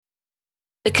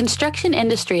The construction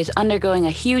industry is undergoing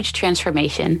a huge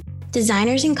transformation.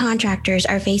 Designers and contractors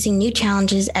are facing new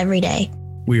challenges every day.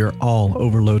 We are all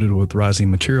overloaded with rising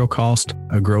material cost,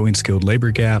 a growing skilled labor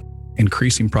gap,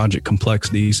 increasing project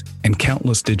complexities, and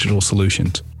countless digital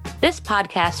solutions. This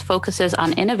podcast focuses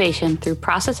on innovation through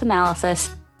process analysis,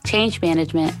 change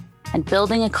management, and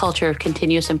building a culture of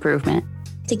continuous improvement.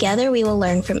 Together, we will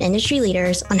learn from industry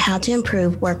leaders on how to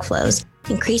improve workflows,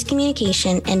 increase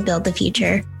communication, and build the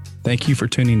future. Thank you for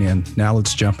tuning in. Now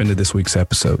let's jump into this week's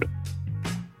episode.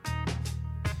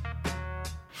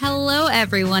 Hello,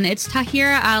 everyone. It's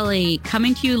Tahira Ali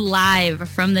coming to you live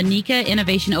from the NECA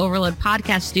Innovation Overload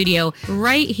podcast studio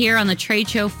right here on the trade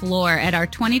show floor at our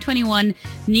 2021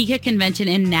 NECA convention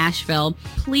in Nashville.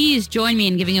 Please join me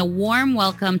in giving a warm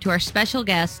welcome to our special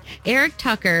guest, Eric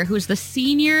Tucker, who's the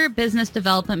Senior Business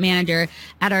Development Manager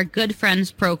at our good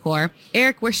friends Procore.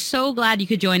 Eric, we're so glad you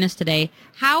could join us today.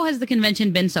 How has the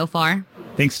convention been so far?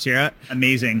 Thanks, Tara.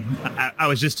 Amazing. I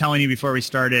was just telling you before we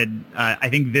started, I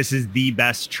think this is the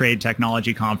best trade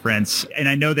technology conference. And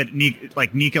I know that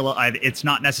NECA, it's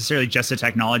not necessarily just a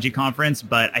technology conference,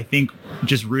 but I think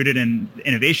just rooted in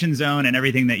Innovation Zone and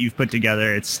everything that you've put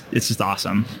together, it's just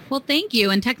awesome. Well, thank you.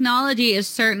 And technology is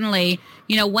certainly,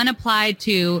 when applied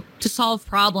to solve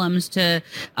problems, to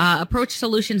approach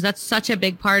solutions, that's such a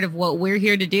big part of what we're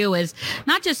here to do, is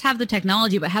not just have the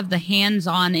technology, but have the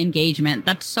hands-on engagement.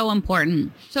 That's so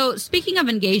important. So speaking of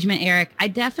engagement, Eric, I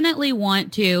definitely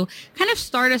want to kind of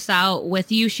start us out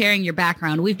with you sharing your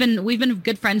background. We've been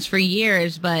good friends for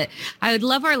years, but I would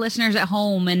love our listeners at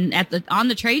home and on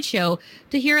the trade show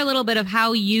to hear a little bit of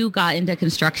how you got into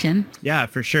construction. Yeah,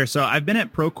 for sure. So I've been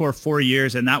at Procore 4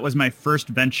 years, and that was my first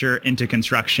venture into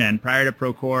construction. Prior to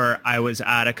Procore, I was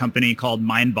at a company called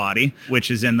MindBody,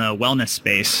 which is in the wellness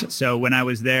space. So when I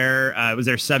was there, I was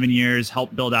there 7 years,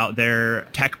 helped build out their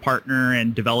tech partner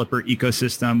and developer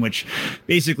ecosystem, which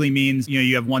basically means,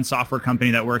 you have one software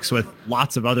company that works with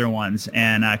lots of other ones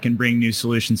and can bring new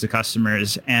solutions to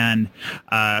customers. And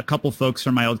a couple folks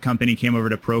from my old company came over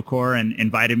to Procore and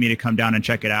invited me to come down and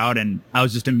check it out. And I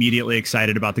was just immediately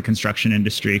excited about the construction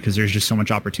industry because there's just so much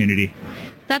opportunity.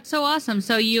 That's so awesome.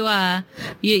 So you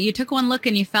took one look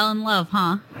and you fell in love,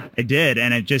 huh? I did.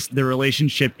 And the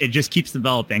relationship, it just keeps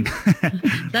developing.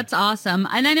 That's awesome.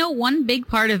 And I know one big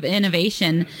part of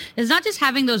innovation is not just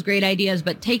having those great ideas,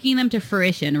 but taking them to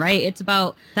fruition, right? It's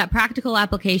about that practical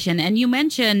application. And you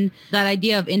mentioned that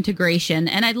idea of integration.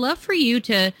 And I'd love for you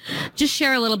to just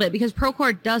share a little bit, because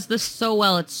Procore does this so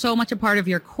well. It's so much a part of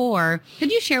your core.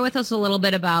 Could you share with us a little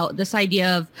bit about this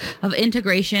idea of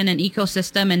integration and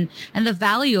ecosystem and the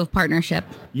value of partnership?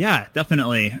 Yeah,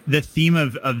 definitely. The theme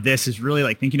of this is really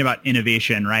like thinking about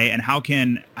innovation, right? And how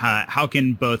can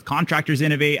both contractors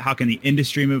innovate? How can the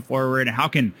industry move forward? And how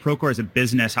can Procore as a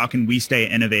business, how can we stay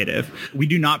innovative? We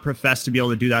do not profess to be able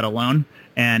to do that alone.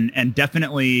 And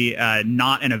definitely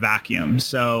not in a vacuum.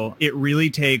 So it really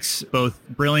takes both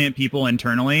brilliant people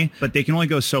internally, but they can only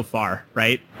go so far,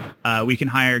 right? We can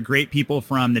hire great people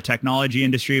from the technology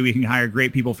industry. We can hire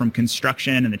great people from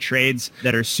construction and the trades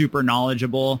that are super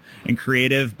knowledgeable and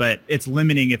creative, but it's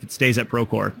limiting if it stays at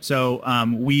Procore. So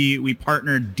we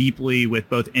partnered deeply with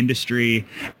both industry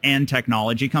and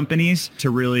technology companies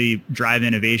to really drive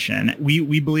innovation.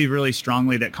 We believe really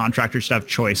strongly that contractors should have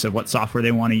choice of what software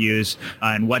they want to use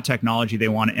and what technology they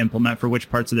want to implement for which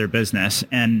parts of their business.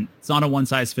 And it's not a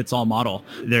one-size-fits-all model.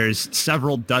 There's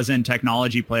several dozen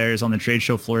technology players on the trade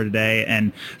show floor today,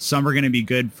 and some are going to be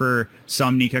good for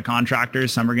some NECA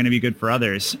contractors, some are going to be good for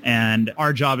others. And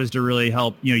our job is to really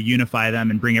help unify them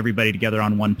and bring everybody together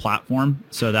on one platform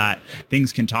so that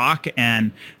things can talk.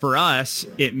 And for us,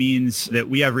 it means that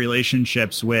we have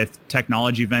relationships with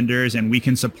technology vendors and we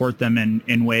can support them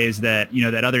in ways that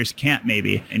that others can't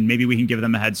maybe. And maybe we can give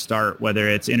them a head start, whether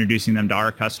it's introducing them to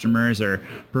our customers or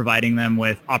providing them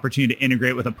with opportunity to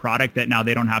integrate with a product that now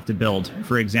they don't have to build.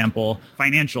 For example,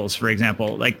 financials, for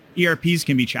example, like ERPs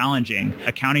can be challenging.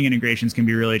 Accounting integrations can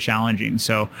be really challenging.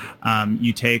 So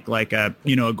you take like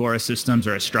Agora Systems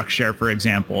or a StructShare, for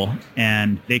example,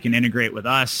 and they can integrate with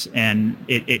us and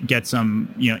it gets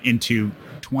them into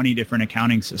 20 different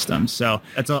accounting systems. So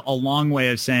that's a long way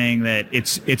of saying that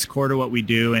it's core to what we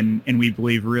do, and we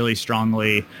believe really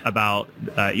strongly about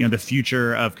the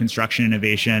future of construction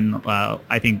innovation.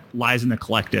 I think lies in the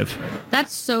collective.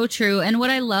 That's so true. And what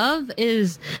I love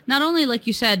is not only, like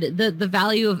you said, the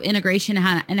value of integration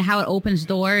and how it opens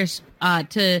doors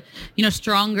to,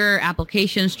 stronger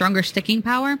applications, stronger sticking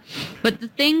power. But the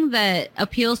thing that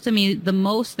appeals to me the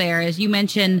most there is you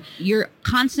mentioned you're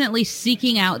constantly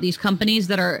seeking out these companies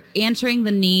that are answering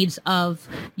the needs of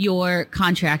your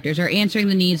contractors or answering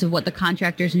the needs of what the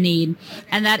contractors need.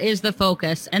 And that is the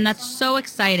focus. And that's so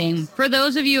exciting. For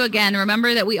those of you, again,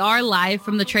 remember that we are live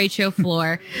from the trade show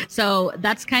floor. So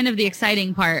that's kind of the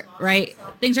exciting part, right?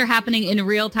 Things are happening in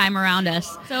real time around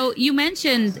us. So you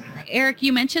mentioned, Eric,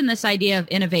 this idea of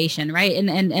innovation, right?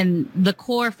 And the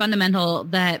core fundamental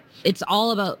that it's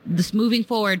all about this moving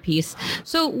forward piece.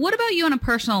 So what about you on a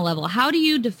personal level? How do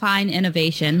you define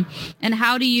innovation and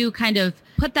how do you kind of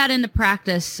put that into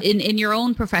practice in your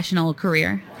own professional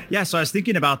career? Yeah, so I was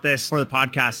thinking about this for the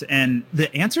podcast, and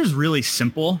the answer is really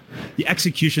simple. The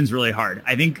execution is really hard.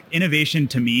 I think innovation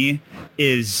to me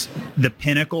is the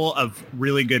pinnacle of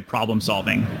really good problem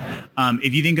solving.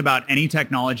 If you think about any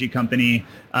technology company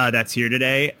that's here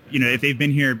today, if they've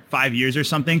been here 5 years or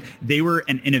something, they were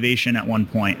an innovation at one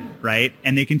point, right?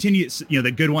 And they continue,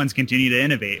 the good ones continue to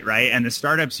innovate, right? And the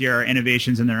startups here are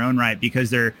innovations in their own right because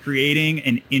they're creating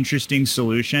an interesting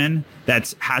solution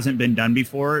that hasn't been done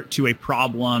before to a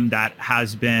problem that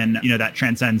has been, that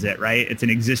transcends it, right? It's an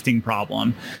existing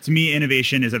problem. To me,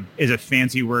 innovation is a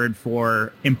fancy word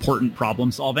for important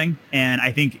problem solving. And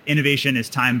I think innovation is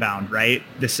time bound, right?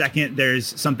 The second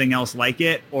there's something else like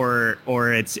it, or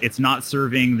it's not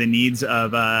serving the needs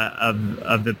of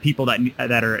the people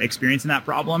that are experiencing that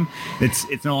problem,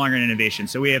 it's no longer an innovation.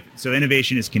 So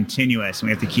innovation is continuous and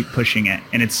we have to keep pushing it,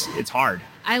 and it's hard.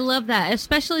 I love that,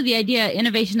 especially the idea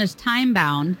innovation is time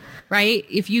bound, right?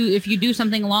 If you do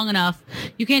something long enough,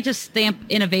 you can't just stamp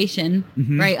innovation,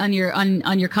 right, on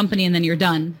your company and then you're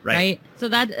done, right? So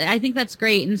that, I think that's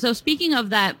great. And so speaking of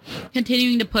that,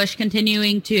 continuing to push,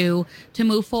 continuing to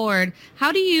move forward,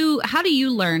 how do you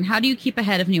learn? How do you keep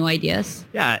ahead of new ideas?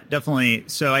 Yeah, definitely.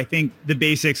 So I think the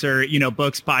basics are,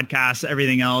 books, podcasts,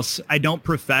 everything else. I don't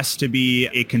profess to be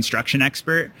a construction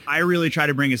expert. I really try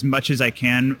to bring as much as I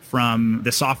can from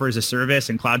the software as a service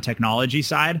and cloud technology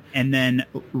side, and then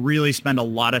really spend a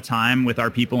lot of time with our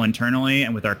people internally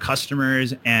and with our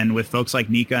customers and with folks like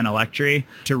Nika and Electri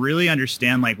to really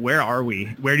understand, like, where are we?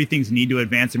 Where do things need to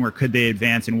advance and where could they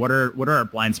advance? And what are our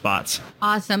blind spots?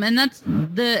 Awesome. And that's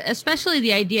especially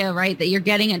the idea, right, that you're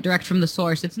getting it direct from the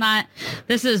source. It's not,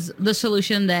 this is the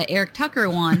solution that Eric Tucker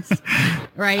wants,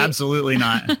 right? Absolutely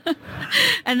not.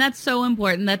 And that's so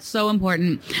important.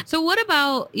 So what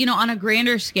about, on a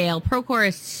grander scale? Procore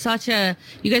is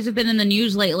you guys have been in the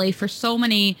news lately for so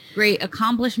many great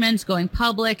accomplishments, going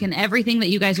public and everything that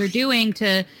you guys are doing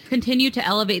to continue to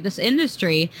elevate this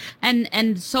industry.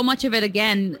 And so much of it,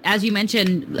 again, as you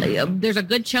mentioned, there's a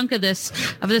good chunk of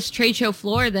this trade show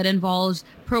floor that involves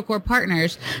Procore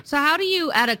partners. So how do you,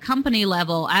 at a company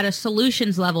level, at a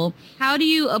solutions level, how do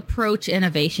you approach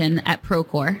innovation at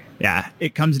Procore? Yeah,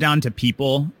 it comes down to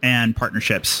people and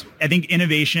partnerships. I think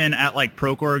innovation at like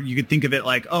Procore, you could think of it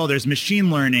like, oh, there's machine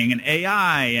learning and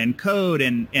AI and code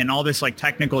and all this like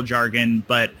technical jargon.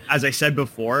 But as I said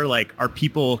before, like our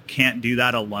people can't do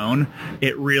that alone.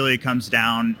 It really comes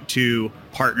down to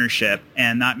partnership.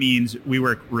 And that means we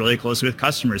work really closely with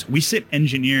customers. We sit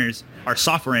engineers, our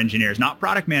software engineers, not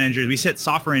product managers. We sit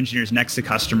software engineers next to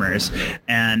customers.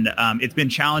 And it's been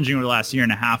challenging over the last year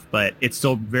and a half, but it's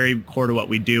still very core to what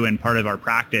we do. And part of our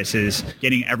practice is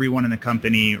getting everyone in the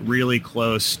company really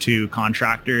close to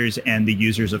contractors and the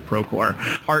users of Procore.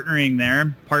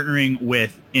 Partnering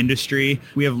with industry.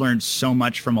 We have learned so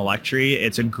much from Electri.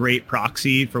 It's a great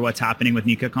proxy for what's happening with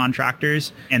Nika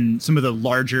contractors and some of the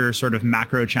larger sort of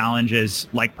macro challenges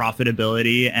like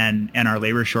profitability and our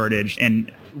labor shortage.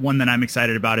 And one that I'm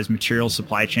excited about is material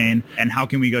supply chain and how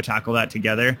can we go tackle that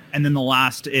together. And then the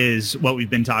last is what we've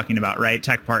been talking about, right?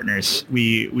 Tech partners.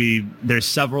 There's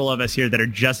several of us here that are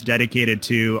just dedicated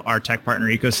to our tech partner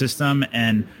ecosystem.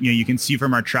 And you can see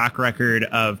from our track record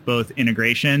of both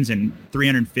integrations and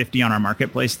 350 on our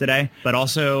marketplace today, but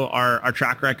also our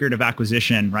track record of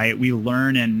acquisition, right? We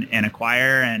learn and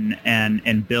acquire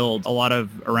and build a lot of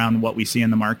around what we see in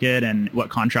the market and what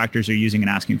contractors are using and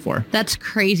asking for. That's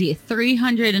crazy.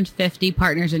 350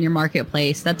 partners in your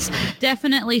marketplace. That's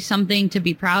definitely something to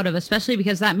be proud of, especially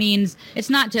because that means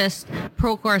it's not just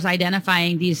Procore's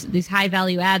identifying these high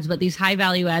value adds, but these high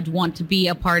value adds want to be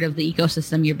a part of the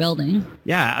ecosystem you're building.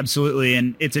 Yeah, absolutely.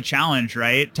 And it's a challenge,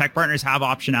 right? Tech partners have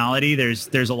optionality.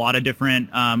 There's a lot of different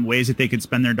ways that they could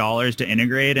spend their dollars to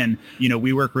integrate. And,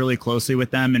 we work really closely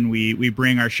with them, and we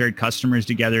bring our shared customers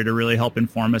together to really help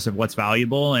inform us of what's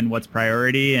valuable and what's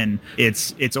priority. And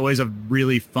it's always a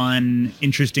really fun,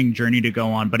 interesting journey to go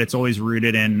on, but it's always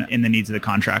rooted in the needs of the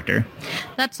contractor.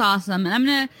 That's awesome. And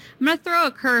I'm gonna throw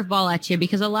a curveball at you,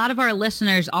 because a lot of our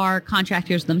listeners are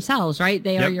contractors themselves, right?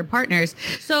 They are your partners.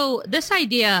 So this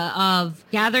idea of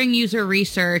gathering user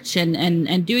research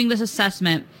and doing this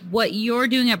assessment, what you're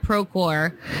doing at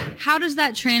Procore, how does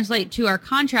that translate to our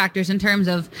contractors in terms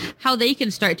of how they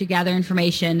can start to gather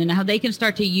information and how they can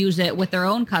start to use it with their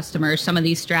own customers, some of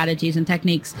these strategies and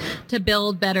techniques to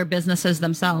build better businesses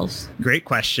themselves? Great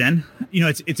question.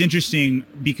 It's interesting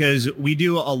because we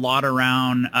do a lot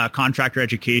around contractor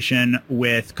education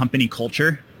with company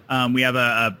culture. We have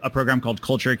a program called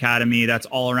Culture Academy that's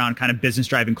all around kind of business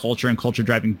driving culture and culture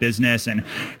driving business, and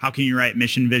how can you write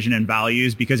mission, vision, and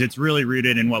values, because it's really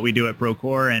rooted in what we do at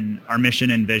Procore and our mission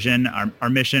and vision, our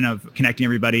mission of connecting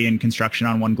everybody in construction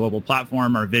on one global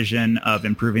platform, our vision of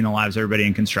improving the lives of everybody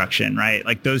in construction, right?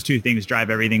 Like those two things drive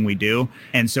everything we do.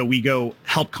 And so we go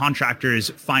help contractors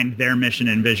find their mission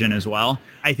and vision as well.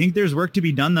 I think there's work to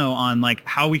be done, though, on like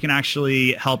how we can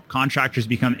actually help contractors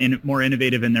become more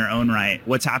innovative in their own right.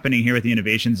 What's happening here with the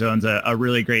Innovation Zone's a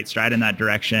really great stride in that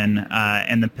direction,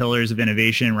 and the pillars of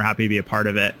innovation, we're happy to be a part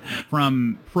of it.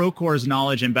 From Procore's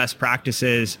knowledge and best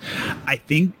practices, I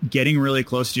think getting really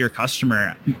close to your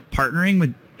customer, partnering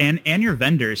with and your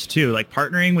vendors too, like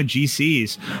partnering with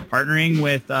GCs, partnering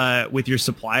with your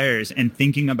suppliers, and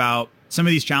thinking about some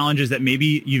of these challenges that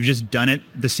maybe you've just done it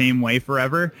the same way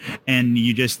forever, and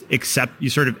you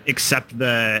sort of accept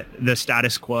the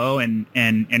status quo, and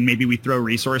maybe we throw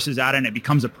resources at it and it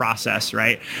becomes a process,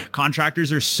 right?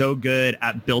 Contractors are so good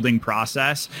at building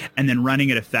process and then running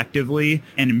it effectively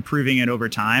and improving it over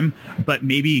time, but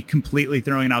maybe completely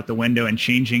throwing it out the window and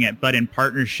changing it, but in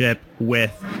partnership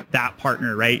with that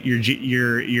partner, right?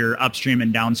 Your upstream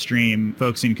and downstream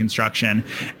folks in construction.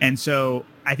 And so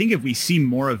I think if we see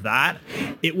more of that,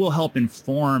 it will help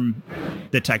inform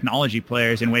the technology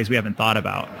players in ways we haven't thought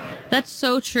about. That's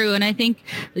so true. And I think,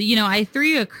 I threw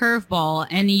you a curveball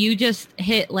and you just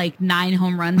hit like 9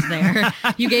 home runs there.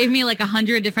 You gave me like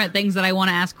 100 different things that I want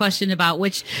to ask questions about,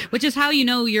 which is how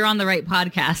you're on the right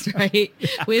podcast, right? Yeah.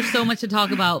 We have so much to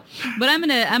talk about. But I'm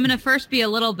gonna first be a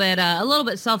little bit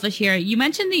selfish here. You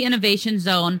mentioned the Innovation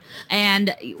Zone,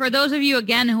 and for those of you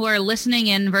again who are listening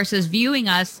in versus viewing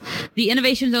us, the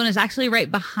Innovation Zone is actually right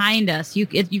behind us. You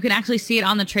can actually see it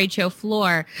on the trade show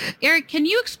floor. Eric, can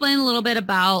you explain a little bit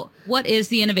about what is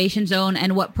the Innovation Zone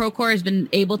and what Procore has been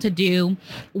able to do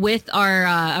with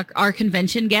our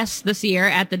convention guests this year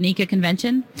at the NECA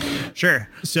convention? Sure.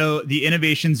 So the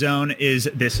Innovation Zone is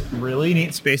this really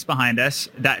neat space behind us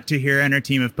that Tahira and her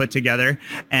team have put together.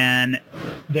 And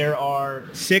there are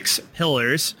 6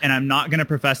 pillars, and I'm not going to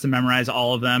profess to memorize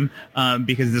all of them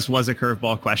because this was a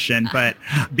curveball question. But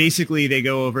basically, they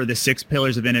go over the 6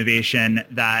 pillars of innovation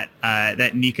that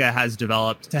NECA has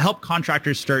developed to help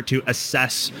contractors start to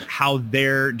assess how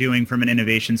they're doing from an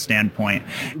innovation standpoint.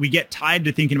 We get tied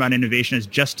to thinking about innovation as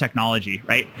just technology,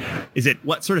 right? Is it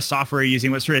what sort of software are you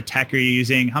using? What sort of tech are you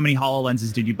using? How many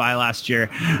HoloLenses did you buy last year?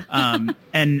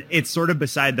 And it's sort of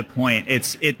beside the point.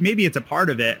 Maybe it's a part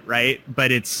of it, right?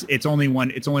 But it's only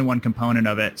one component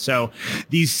of it. So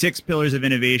these 6 pillars of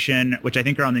innovation, which I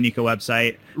think are on the NECA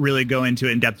website, really go into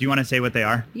it in depth. Do you want to say what they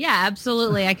are? Yeah,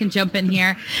 absolutely. I can jump in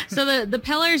here. So the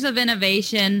pillars of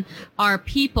innovation are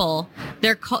people.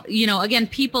 They're again,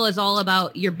 people is all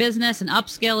about your business and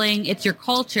upskilling. It's your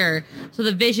culture. So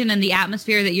the vision and the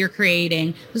atmosphere that you're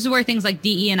creating. This is where things like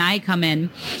DE&I come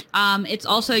in. It's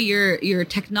also your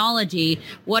technology.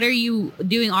 What are you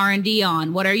doing R&D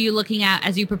on? What are you looking at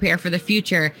as you prepare for the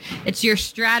future? It's your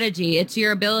strategy. It's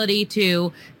your ability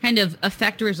to kind of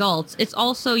affect results. It's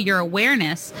also your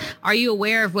awareness. Are you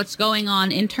aware of what's going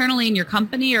on internally in your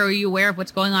company, or are you aware of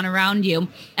what's going on around you?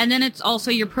 And then it's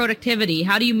also your productivity.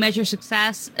 How do you measure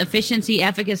success, efficiency,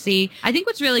 efficacy? I think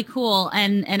what's really cool,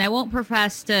 and I won't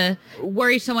profess to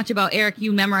worry so much about Eric,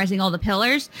 you memorizing all the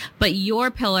pillars, but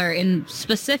your pillar in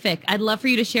specific, I'd love for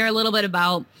you to share a little bit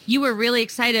about, you were really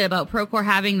excited about Procore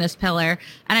having this pillar,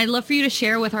 and I'd love for you to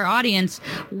share with our audience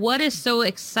what is so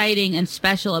exciting and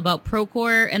special about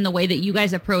Procore and the way that you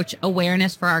guys approach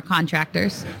awareness for our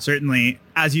contractors. Certainly.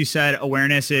 As you said,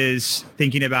 awareness is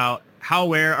thinking about how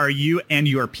aware are you and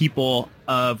your people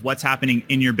of what's happening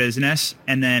in your business,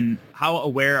 and then how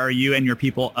aware are you and your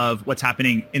people of what's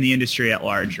happening in the industry at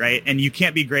large, right? And you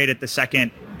can't be great at the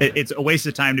second it's a waste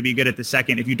of time to be good at the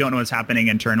second if you don't know what's happening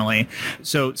internally.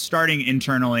 So starting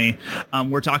internally,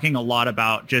 we're talking a lot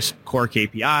about just core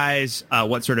KPIs,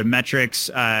 what sort of metrics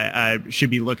should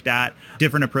be looked at,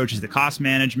 different approaches to cost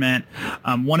management.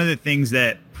 One of the things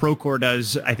that Procore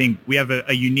does, I think we have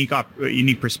a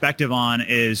unique perspective on,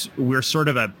 is we're sort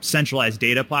of a centralized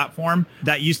data platform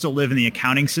that used to live in the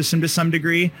accounting system to some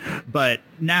degree, but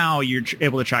now you're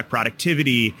able to track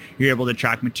productivity, you're able to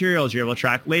track materials, you're able to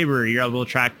track labor, you're able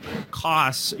to track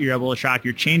costs, you're able to track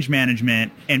your change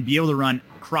management and be able to run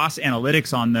cross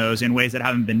analytics on those in ways that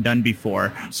haven't been done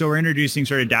before. So we're introducing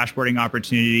sort of dashboarding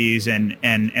opportunities and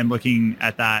looking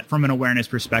at that from an awareness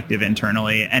perspective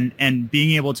internally and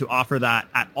being able to offer that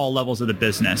at all levels of the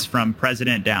business from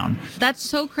president down. That's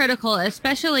so critical,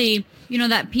 especially,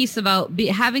 that piece about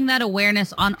having that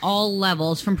awareness on all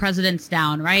levels from presidents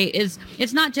down, right?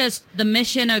 It's not just the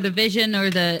mission or the vision or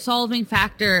the solving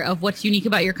factor of what's unique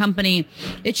about your company.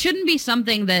 It shouldn't be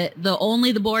something that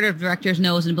only the board of directors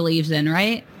knows and believes in,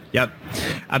 right? Yep,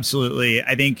 absolutely.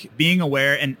 I think being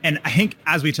aware, and I think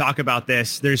as we talk about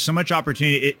this, there's so much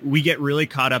opportunity. We get really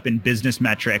caught up in business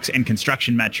metrics and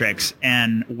construction metrics.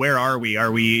 And where are we? Are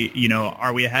we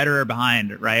ahead or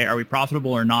behind, right? Are we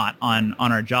profitable or not on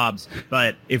our jobs?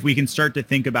 But if we can start to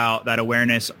think about that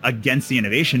awareness against the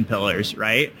innovation pillars,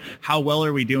 right? How well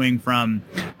are we doing from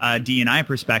a D&I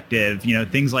perspective?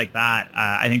 Things like that,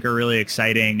 I think are really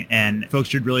exciting, and folks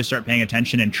should really start paying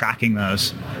attention and tracking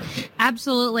those.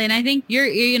 Absolutely. And I think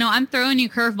I'm throwing you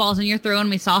curveballs and you're throwing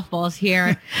me softballs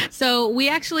here. So we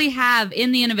actually have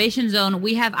in the innovation zone,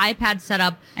 we have iPads set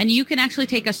up and you can actually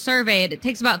take a survey. It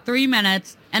takes about 3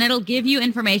 minutes. And it'll give you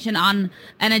information on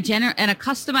and a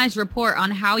customized report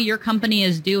on how your company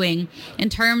is doing in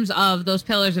terms of those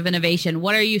pillars of innovation.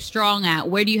 What are you strong at?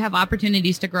 Where do you have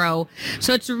opportunities to grow?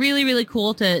 So it's really, really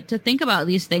cool to think about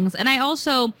these things. And I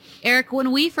also, Eric,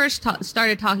 when we first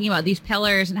started talking about these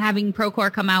pillars and having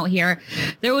Procore come out here,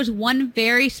 there was one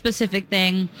very specific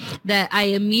thing that I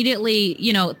immediately,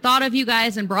 thought of you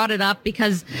guys and brought it up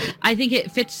because I think it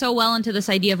fits so well into this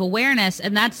idea of awareness.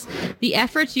 And that's the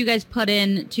efforts you guys put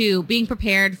in to being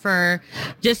prepared for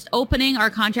just opening our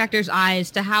contractors'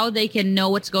 eyes to how they can know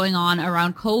what's going on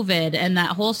around COVID and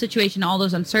that whole situation, all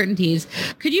those uncertainties.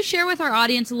 Could you share with our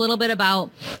audience a little bit about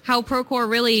how Procore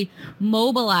really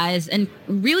mobilized and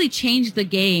really changed the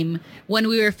game when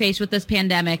we were faced with this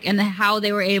pandemic and how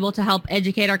they were able to help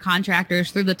educate our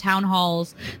contractors through the town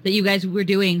halls that you guys were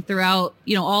doing throughout,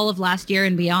 all of last year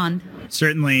and beyond?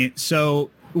 Certainly.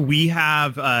 So we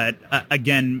have,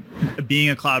 again, being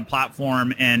a cloud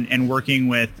platform and working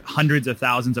with hundreds of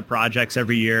thousands of projects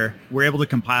every year, we're able to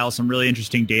compile some really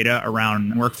interesting data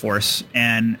around workforce.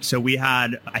 And so we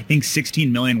had, I think,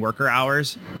 16 million worker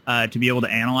hours to be able to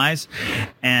analyze.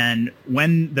 And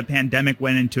when the pandemic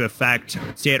went into effect,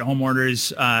 stay-at-home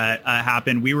orders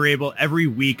happened, we were able, every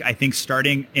week, I think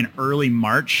starting in early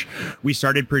March, we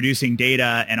started producing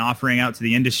data and offering out to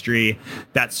the industry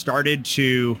that started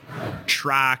to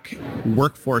track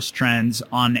workforce trends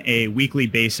on a weekly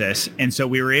basis. And so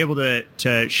we were able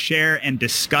to share and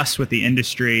discuss with the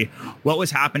industry what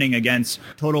was happening against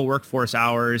total workforce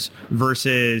hours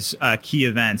versus key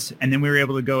events. And then we were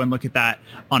able to go and look at that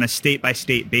on a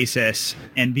state-by-state basis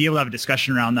and be able to have a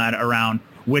discussion around that, around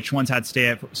which ones had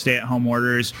stay-at-home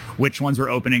orders, which ones were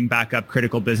opening back up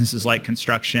critical businesses like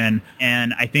construction.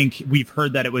 And I think we've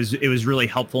heard that it was really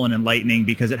helpful and enlightening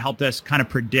because it helped us kind of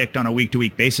predict on a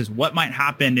week-to-week basis what might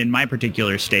happen in my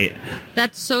particular state.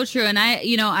 That's so true. And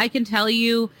I can tell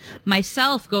you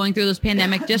myself, going through this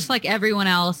pandemic, just like everyone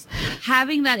else,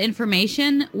 having that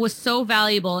information was so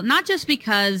valuable, not just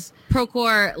because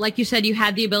Procore, like you said, you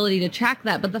had the ability to track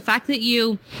that, but the fact that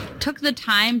you took the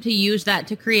time to use that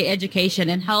to create education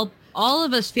and help all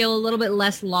of us feel a little bit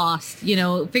less lost,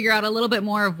 figure out a little bit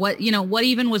more of what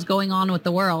even was going on with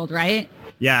the world, right?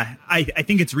 Yeah, I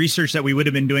think it's research that we would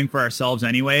have been doing for ourselves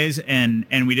anyways, and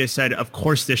we just said, of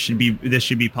course, this should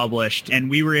be published, and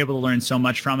we were able to learn so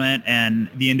much from it, and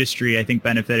the industry, I think,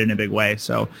 benefited in a big way.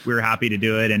 So we were happy to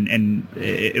do it, and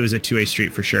it was a two-way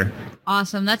street for sure.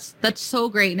 Awesome, that's so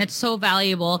great, and it's so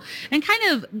valuable. And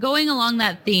kind of going along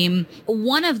that theme,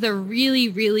 one of the really,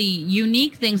 really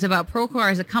unique things about Procore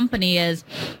as a company is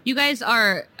you guys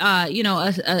are,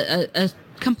 a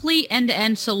complete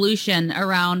end-to-end solution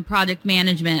around project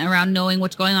management, around knowing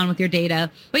what's going on with your data.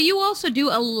 But you also do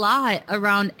a lot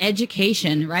around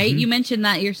education, right? Mm-hmm. You mentioned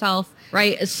that yourself,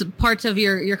 right? As parts of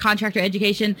your contractor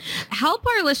education. Help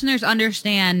our listeners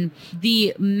understand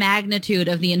the magnitude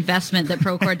of the investment that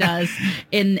Procore does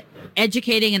in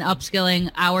educating and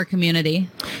upskilling our community.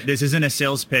 This isn't a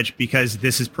sales pitch because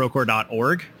this is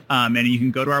Procore.org. And you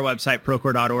can go to our website,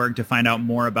 procore.org, to find out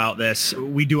more about this.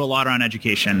 We do a lot on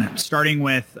education, starting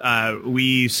with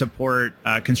we support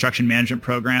construction management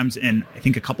programs in, I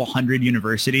think, a couple hundred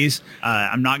universities.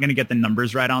 I'm not going to get the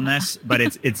numbers right on this, but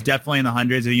it's definitely in the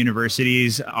hundreds of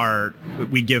universities.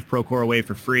 We give Procore away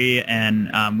for free,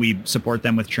 and we support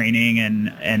them with training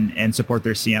and support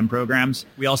their CM programs.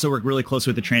 We also work really close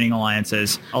with the training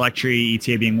alliances, Electri,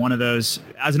 ETA being one of those,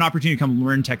 as an opportunity to come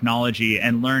learn technology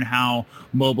and learn how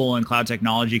mobile and cloud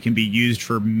technology can be used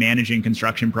for managing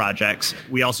construction projects.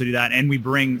 We also do that, and we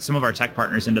bring some of our tech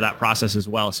partners into that process as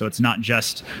well. So it's not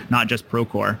just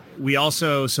Procore. We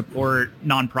also support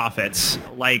nonprofits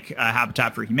like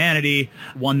Habitat for Humanity,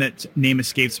 one that name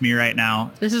escapes me right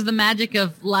now. This is the magic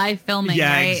of live filming,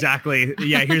 yeah, right? Exactly.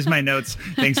 Yeah, here's my notes.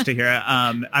 Thanks, Tahira.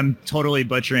 I'm totally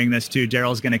butchering this too.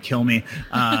 Daryl's going to kill me,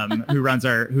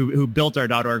 who built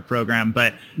our .org program.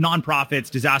 But nonprofits,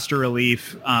 disaster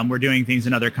relief, we're doing things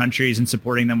in other countries and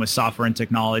supporting them with software and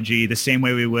technology the same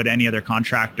way we would any other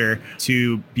contractor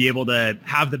to be able to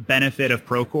have the benefit of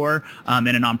Procore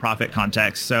in a nonprofit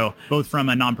context. So both from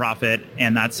a nonprofit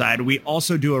and that side. We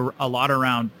also do a lot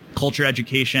around culture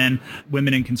education,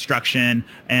 women in construction,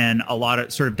 and a lot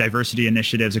of sort of diversity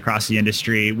initiatives across the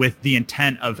industry with the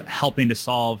intent of helping to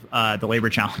solve the labor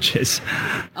challenges.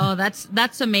 Oh,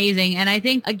 that's amazing. And I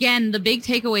think, again, the big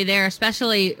takeaway there,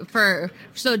 especially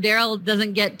so Daryl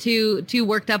doesn't get too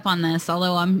worked up on this,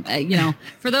 although I'm,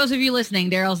 for those of you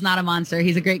listening, Daryl's not a monster.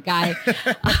 He's a great guy.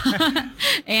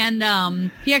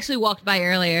 And he actually walked by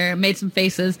earlier, made some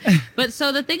faces. But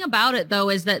so the thing about it, though,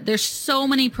 is that there's so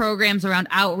many programs around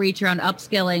outreach, around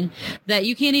upskilling, that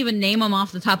you can't even name them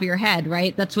off the top of your head,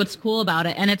 right? That's what's cool about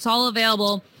it. And it's all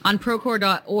available on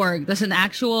procore.org. That's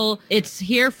it's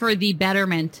here for the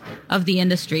betterment of the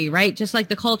industry, right? Just like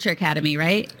the Culture Academy,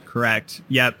 right? Correct.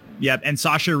 Yep. And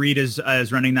Sasha Reed is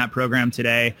running that program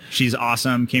today. She's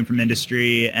awesome, came from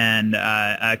industry, and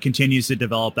continues to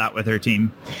develop that with her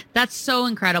team. That's so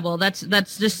incredible. That's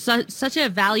just such a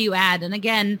value add. And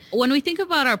again, when we think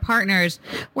about our partners,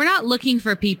 we're not looking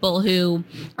for people who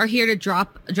are here to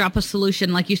drop a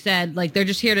solution, like you said, like they're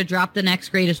just here to drop the next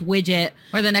greatest widget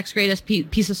or the next greatest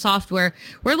piece of software.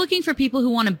 We're looking for people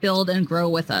who want to build and grow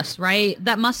with us, right?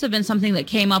 That must have been something that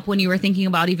came up when you were thinking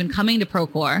about even coming to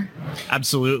Procore.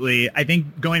 Absolutely. I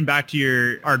think going back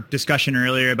to our discussion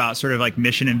earlier about sort of like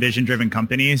mission and vision driven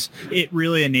companies, it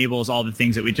really enables all the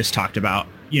things that we just talked about.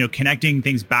 Connecting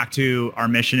things back to our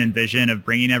mission and vision of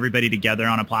bringing everybody together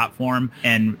on a platform.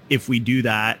 And if we do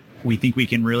that, we think we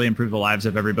can really improve the lives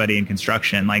of everybody in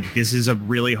construction. Like, this is a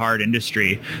really hard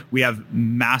industry. We have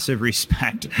massive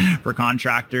respect for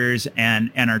contractors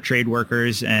and our trade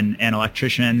workers and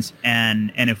electricians.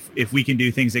 And if we can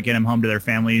do things that get them home to their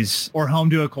families or home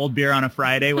to a cold beer on a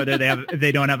Friday, whether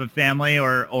they don't have a family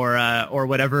or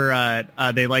whatever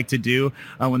they like to do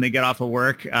when they get off of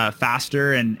work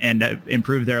faster and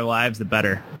improve their lives, the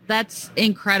better. That's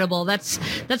incredible. That's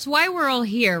why we're all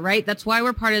here, right? That's why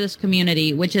we're part of this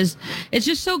community, which is, it's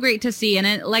just so great to see.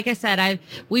 And like I said,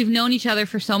 we've known each other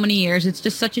for so many years. It's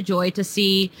just such a joy to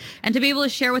see and to be able to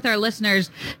share with our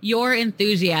listeners your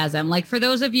enthusiasm. Like, for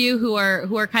those of you who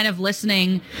are kind of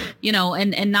listening,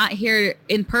 and not here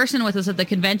in person with us at the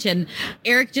convention,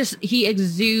 Eric he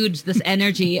exudes this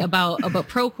energy about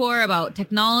Procore, about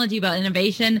technology, about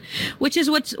innovation, which is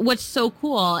what's so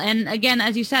cool. And again,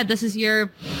 as you said, this is your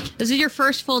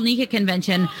first full NECA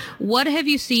convention. What have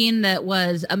you seen that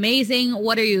was amazing?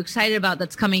 What are you excited about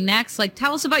that's coming next? Like,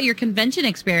 tell us about your convention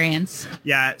experience.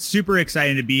 Yeah, super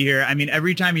excited to be here. I mean,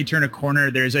 every time you turn a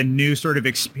corner, there's a new sort of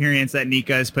experience that NECA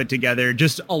has put together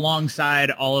just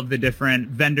alongside all of the different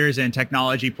vendors and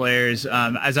technology players.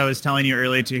 As I was telling you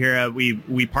earlier, Tahira,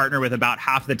 we partner with about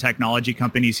half the technology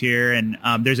companies here, and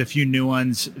there's a few new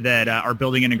ones that are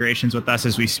building integrations with us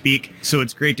as we speak. So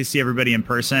it's great to see everybody in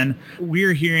person.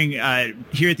 We're hearing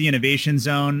here at the Innovation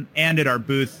Zone and at our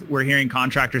booth, we're hearing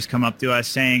contractors come up to us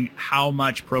saying how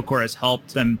much Procore has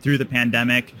helped them through the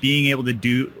pandemic, being able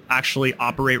to actually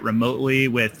operate remotely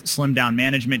with slimmed down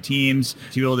management teams,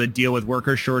 to be able to deal with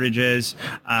worker shortages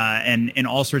and in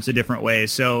all sorts of different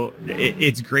ways. So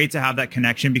it's great to have that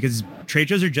connection, because trade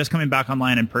shows are just coming back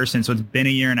online in person. So it's been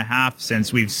a year and a half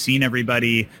since we've seen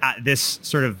everybody at this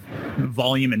sort of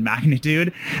volume and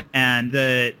magnitude. And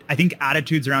I think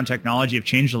attitudes around technology have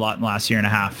changed a lot in the last year and a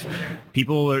half.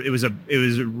 People, it was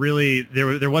really,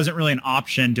 there wasn't really an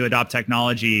option to adopt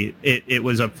technology. It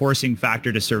was a forcing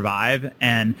factor to survive.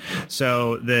 And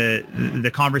So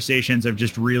the conversations have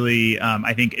just really,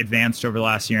 I think, advanced over the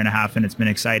last year and a half, and it's been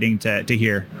exciting to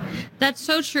hear. That's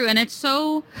so true. And it's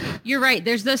so, you're right.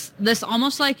 There's this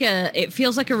almost like it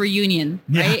feels like a reunion,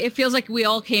 right? Yeah. It feels like we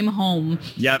all came home.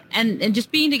 Yep. And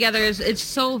just being together it's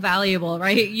so valuable,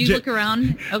 right? You look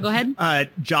around. Oh, go ahead.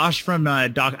 Josh from I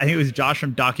think it was Josh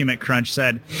from Document Crunch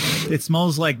said, "It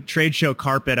smells like trade show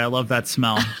carpet. I love that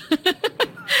smell."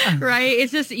 Right?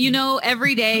 It's just,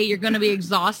 every day you're going to be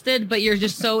exhausted, but you're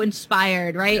just so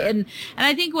inspired, right? And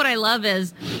I think what I love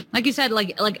is, like you said,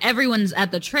 like everyone's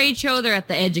at the trade show, they're at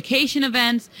the education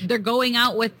events, they're going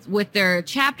out with their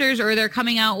chapters, or they're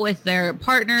coming out with their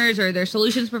partners or their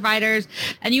solutions providers,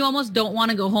 and you almost don't want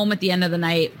to go home at the end of the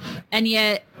night. And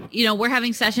yet, we're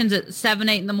having sessions at 7,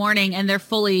 8 in the morning, and they're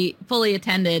fully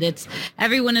attended.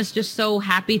 Everyone is just so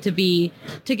happy to be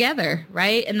together,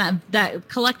 right? And that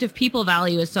collective people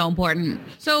value is so important.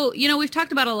 So, we've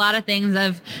talked about a lot of things.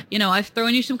 I've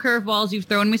thrown you some curveballs. You've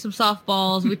thrown me some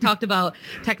softballs. We've talked about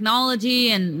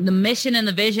technology and the mission and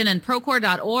the vision and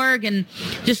Procore.org and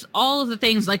just all of the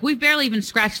things. Like, we've barely even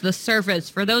scratched the surface.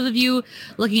 For those of you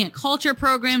looking at culture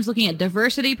programs, looking at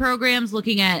diversity programs,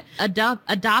 looking at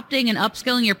adopting and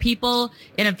upskilling your people,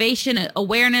 innovation,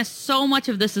 awareness, so much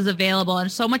of this is available. And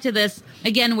so much of this,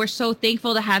 again, we're so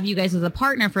thankful to have you guys as a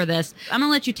partner for this. I'm going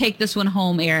to let you take this one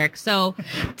home, Eric. So,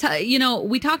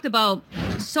 we talked about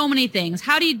so many things.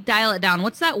 How do you dial it down?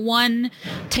 What's that one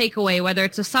takeaway, whether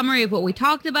it's a summary of what we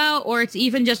talked about, or it's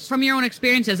even just from your own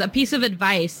experiences, a piece of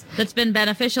advice that's been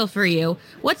beneficial for you?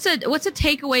 What's a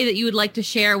takeaway that you would like to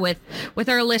share with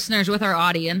our listeners, with our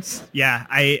audience? Yeah,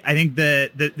 I think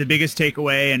the biggest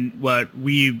takeaway, and what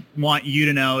we want you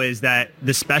to know, is that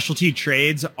the specialty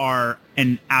trades are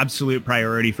an absolute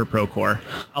priority for Procore.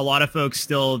 A lot of folks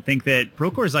still think that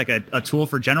Procore is like a tool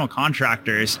for general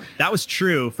contractors. That was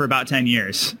true for about 10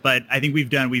 years, but I think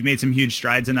we've made some huge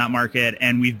strides in that market,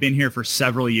 and we've been here for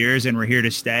several years, and we're here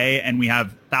to stay, and we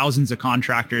have thousands of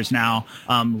contractors now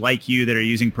like you that are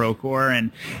using Procore,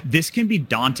 and this can be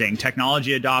daunting.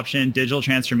 Technology adoption, digital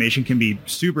transformation can be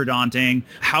super daunting.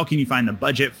 How can you find the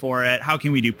budget for it? How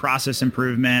can we do process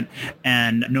improvement?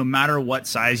 And no matter what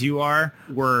size you are,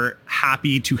 we're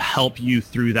happy to help you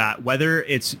through that. Whether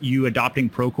it's you adopting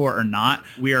Procore or not,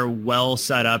 we are well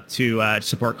set up to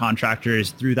support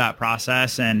contractors through that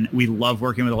process, and we love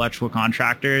working with electrical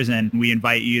contractors, and we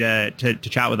invite you to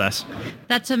chat with us.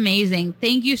 That's amazing.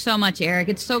 Thank you so much, Eric.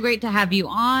 It's so great to have you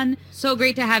on. So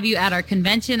great to have you at our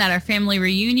convention, at our family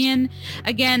reunion.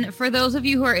 Again, for those of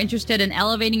you who are interested in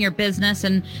elevating your business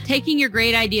and taking your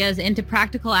great ideas into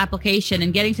practical application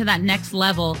and getting to that next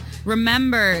level,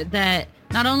 remember that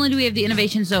not only do we have the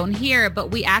Innovation Zone here,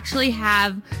 but we actually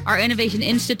have our Innovation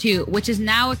Institute, which is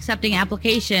now accepting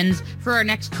applications for our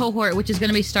next cohort, which is going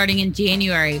to be starting in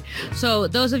January. So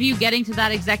those of you getting to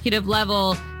that executive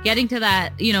level, getting to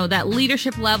that, that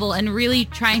leadership level, and really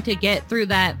trying to get through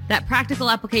that practical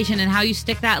application and how you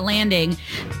stick that landing,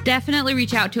 definitely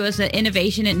reach out to us at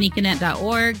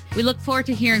innovation@niconet.org. We look forward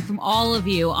to hearing from all of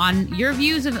you on your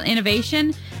views of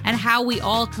innovation and how we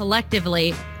all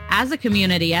collectively, as a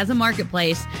community, as a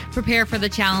marketplace, prepare for the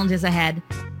challenges ahead.